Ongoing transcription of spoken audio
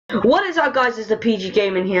What is up, guys? It's the PG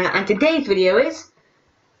Gaming here, and today's video is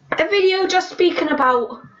a video just speaking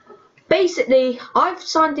about, basically, I've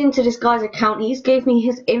signed into this guy's account. He's gave me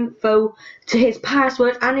his info to his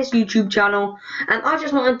password and his YouTube channel, and I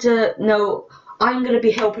just wanted to know, I'm going to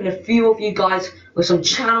be helping a few of you guys with some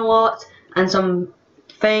channel art and some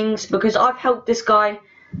things, because I've helped this guy,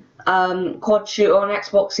 Quad Shooter on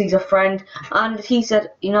Xbox. He's a friend, and he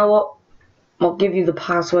said, you know what, I'll give you the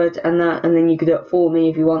password and then you can do it for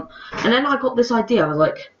me if you want. And then I got this idea. I was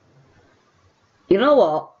like, you know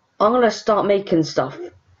what? I'm gonna start making stuff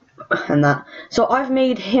and that. So I've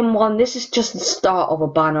made him one. This is just the start of a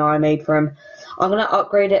banner I made for him. I'm gonna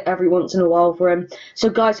upgrade it every once in a while for him.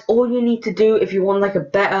 So guys, all you need to do if you want like a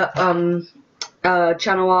better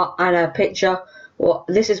channel art and a picture, well,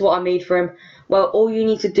 this is what I made for him. Well, all you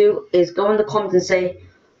need to do is go in the comments and say,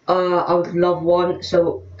 I would love one.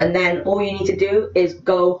 So, and then all you need to do is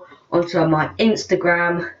go onto my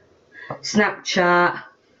Instagram, Snapchat,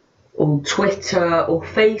 or Twitter, or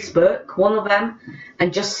Facebook, one of them,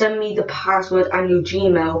 and just send me the password and your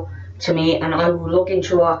Gmail to me, and I will log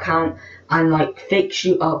into our account and like fix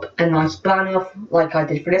you up a nice banner like I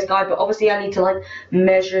did for this guy. But obviously I need to like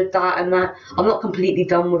measure that and that. I'm not completely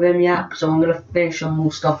done with him yet, so I'm gonna finish some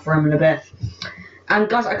more stuff for him in a bit. And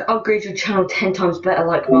guys, I could upgrade your channel 10 times better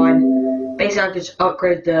like mine. Basically, I could just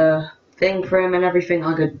upgrade the thing for him and everything.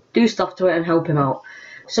 I could do stuff to it and help him out.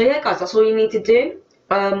 So yeah, guys, that's all you need to do.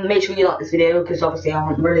 Make sure you like this video, because obviously I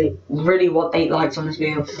really want 8 likes on this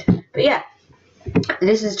video. But yeah,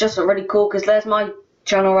 this is just really cool, because there's my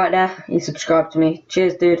channel right there. You subscribe to me.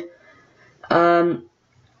 Cheers, dude.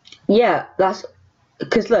 Yeah, that's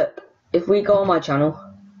because look, if we go on my channel,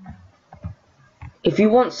 if you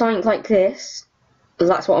want something like this,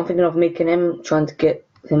 that's what I'm thinking of making him, trying to get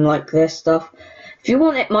him like this stuff. If you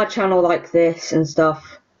want my channel like this and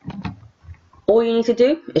stuff, all you need to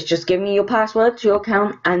do is just give me your password to your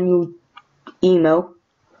account and your email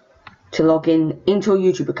to log in into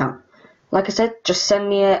your YouTube account. Like I said, just send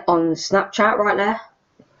me it on Snapchat right there,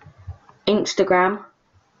 Instagram,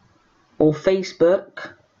 or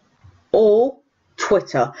Facebook, or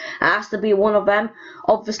Twitter. It has to be one of them.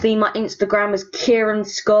 Obviously my Instagram is Kieran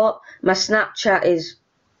Scott. My Snapchat is,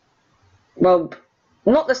 well,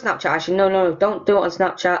 not the Snapchat actually. No, don't do it on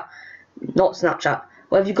Snapchat. Not Snapchat.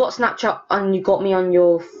 Well, if you got Snapchat and you got me on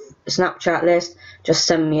your Snapchat list, just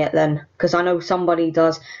send me it then, because I know somebody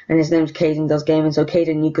does, and his name's Caden Does Gaming. So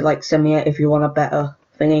Caden, you could like send me it if you want a better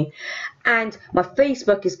thingy. And my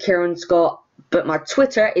Facebook is Kieran Scott, but my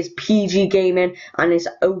Twitter is PG Gaming, and it's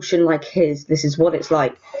ocean like his. This is what it's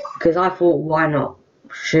like, because I thought, why not?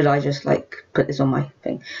 Should I just like put this on my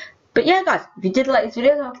thing? But yeah, guys, if you did like this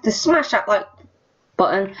video, don't forget to smash that like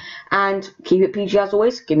button and keep it PG as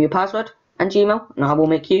always. Give me your password and Gmail, and I will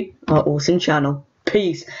make you an awesome channel.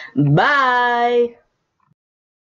 Peace. Bye.